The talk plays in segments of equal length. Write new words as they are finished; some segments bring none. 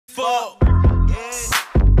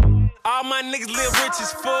my niggas live rich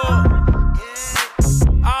as fuck.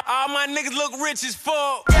 All my niggas look rich as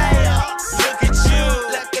fuck. Look at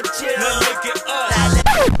you. Now look at us.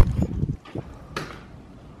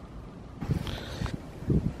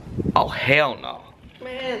 Oh, hell no.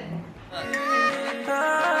 Man.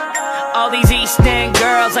 All these East End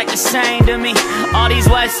girls like the same to me. All these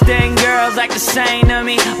West End girls like the same to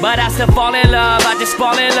me. But I still fall in love, I just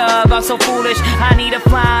fall in love. I'm so foolish, I need to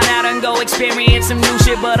fly out and go experience some new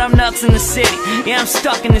shit. But I'm nuts in the city, yeah, I'm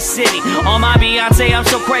stuck in the city. On my Beyonce, I'm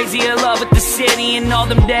so crazy in love with the city. And all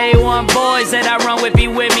them day one boys that I run with be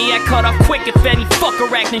with me. I cut off quick if any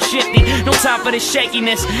fucker acting shifty. No time for the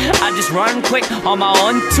shakiness, I just run quick on my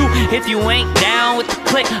 1-2. If you ain't down with the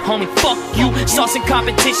click, homie, fuck you. Sauce and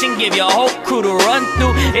competition, give your whole crew to run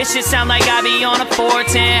through. It should sound like I be on a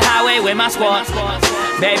 410 highway with my squad.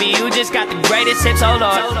 Baby, you just got the greatest hips, oh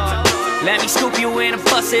lord. Let me scoop you in and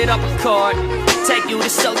bust it up a cord. Take you to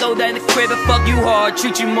Soto, then the crib and fuck you hard.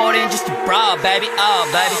 Treat you more than just a bra, baby, oh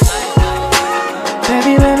baby.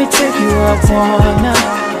 Baby, let me take you up one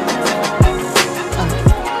night.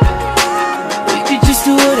 We could just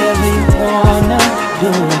do whatever you wanna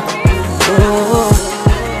do. Oh.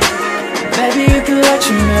 Baby, you can let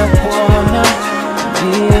your milk wanna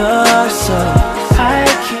be yours, so I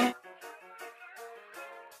can't.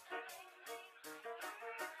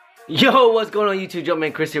 Yo, what's going on YouTube?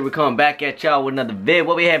 Jumpman Chris here. We're coming back at y'all with another vid.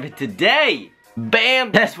 What we have today?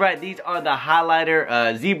 Bam! That's right, these are the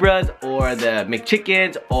highlighter zebras or the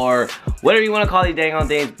McChickens or whatever you want to call these dang on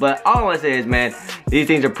things. But all I want to say is, man, these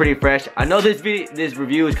things are pretty fresh. I know this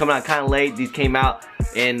review is coming out kind of late. These came out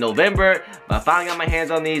in November, but I finally got my hands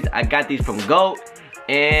on these. I got these from GOAT,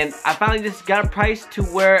 and I finally just got a price to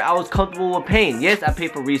where I was comfortable with paying. Yes, I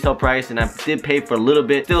paid for resale price, and I did pay for a little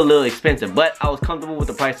bit, still a little expensive, but I was comfortable with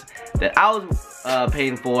the price that I was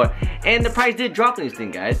paying for, and the price did drop on these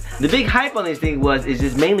things, guys. The big hype on these things is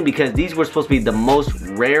just mainly because these were supposed to be the most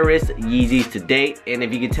rarest Yeezys to date, and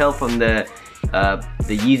if you can tell from the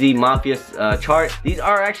Yeezy Mafia chart, these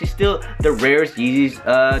are actually still the rarest Yeezys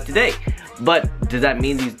to date. But does that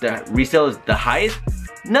mean the resale is the highest?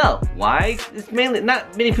 No. Why? It's mainly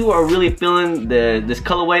not many people are really feeling this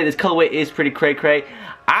colorway. This colorway is pretty cray.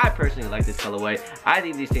 I personally like this colorway. I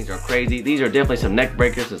think these things are crazy. These are definitely some neck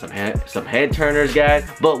breakers and some head turners, guys.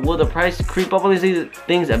 But will the price creep up on these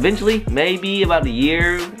things eventually? Maybe about a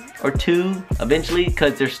year or two eventually,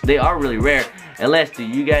 because they are really rare. Unless, do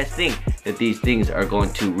you guys think that these things are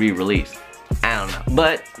going to re-release? I don't know,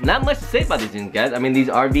 but not much to say about these things, guys. I mean, these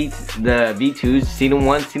are the V2s, seen them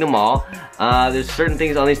once, seen them all. There's certain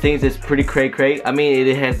things on these things that's pretty cray. I mean,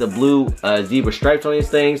 it has the blue zebra stripes on these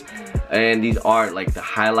things, and these are like the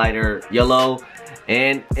highlighter yellow.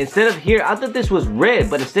 And instead of here, I thought this was red,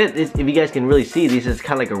 but instead, if you guys can really see, this is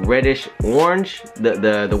kind of like a reddish orange,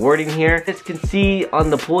 the wording here. As you can see on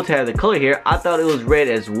the pull tab, the color here, I thought it was red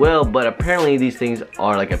as well, but apparently these things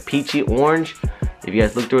are like a peachy orange. If you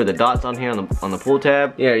guys look through the dots on here on the pull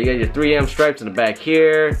tab, yeah, you got your 3M stripes in the back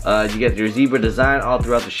here. You got your zebra design all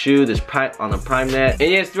throughout the shoe. This on the prime net,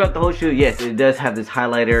 and yes, throughout the whole shoe, yes, it does have this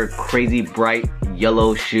highlighter, crazy bright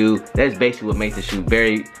yellow shoe. That's basically what makes the shoe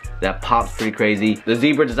that pops pretty crazy. The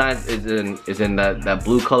zebra design is in that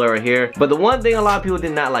blue color right here. But the one thing a lot of people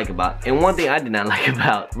did not like about, and one thing I did not like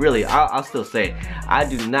about, really, I'll still say it, I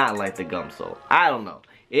do not like the gum sole. I don't know.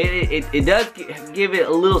 It does give it a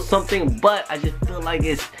little something, but I just feel like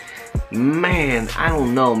it's, man, I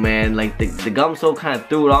don't know, man. Like the gum sole kind of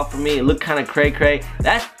threw it off for me. It looked kind of cray.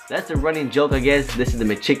 That's a running joke, I guess. This is the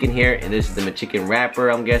McChicken here, and this is the McChicken wrapper,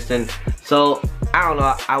 I'm guessing. So I don't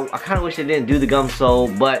know. I kind of wish they didn't do the gum sole,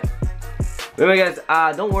 but anyway, guys,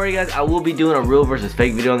 don't worry, guys. I will be doing a real versus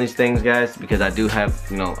fake video on these things, guys, because I do have,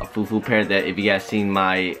 you know, a foo-foo pair that, if you guys seen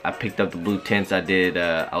I picked up the blue tints. I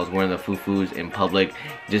was wearing the foo-foos in public,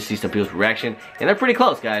 just see some people's reaction, and they're pretty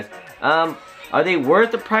close, guys. Are they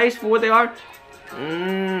worth the price for what they are?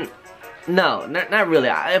 No, not really.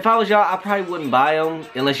 If I was y'all, I probably wouldn't buy them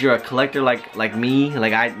unless you're a collector like me.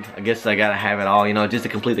 Like I guess I gotta have it all, you know, just to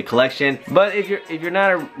complete the collection. But if you're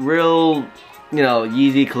not a real, you know,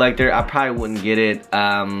 Yeezy collector, I probably wouldn't get it,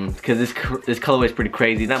 because this colorway is pretty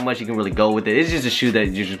crazy. Not much you can really go with it. It's just a shoe that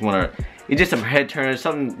you just wanna. It's just some head turners,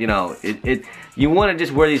 something, you know. You wanna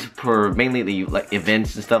just wear these for mainly like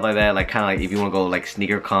events and stuff like that. Like kind of like if you wanna go like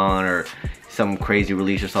sneaker con or some crazy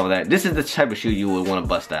release or something like that. This is the type of shoe you would want to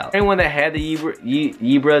bust out. Anyone that had the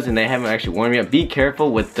Yeebras and they haven't actually worn them yet, be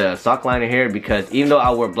careful with the sock liner here, because even though I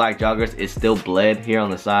wear black joggers, it's still bled here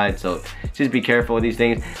on the side. So just be careful with these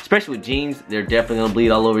things, especially with jeans. They're definitely gonna bleed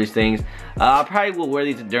all over these things. I probably will wear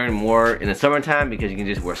these during more in the summertime because you can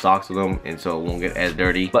just wear socks with them, and so it won't get as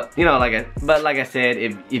dirty. But you know, like I said,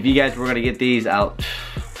 if you guys were gonna get these out,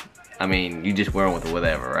 I mean, you just wear them with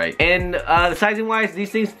whatever, right? And the sizing wise, these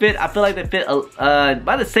things fit, I feel like they fit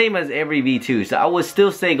about the same as every V2. So I would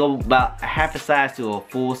still say go about half a size to a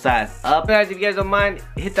full size up. Guys, if you guys don't mind,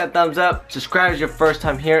 hit that thumbs up. Subscribe if it's your first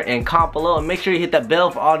time here, and comment below. And make sure you hit that bell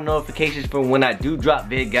for all notifications for when I do drop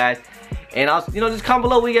vid, guys. And also, you know, just comment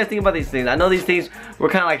below what you guys think about these things. I know these things were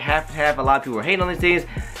kind of like half and half. A lot of people were hating on these things,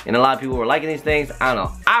 and a lot of people were liking these things. I don't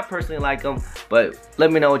know. I personally like them, but let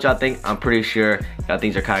me know what y'all think. I'm pretty sure y'all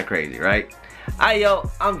things are kind of crazy, right? Alright, yo,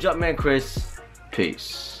 I'm Jumpman Chris.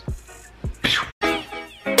 Peace.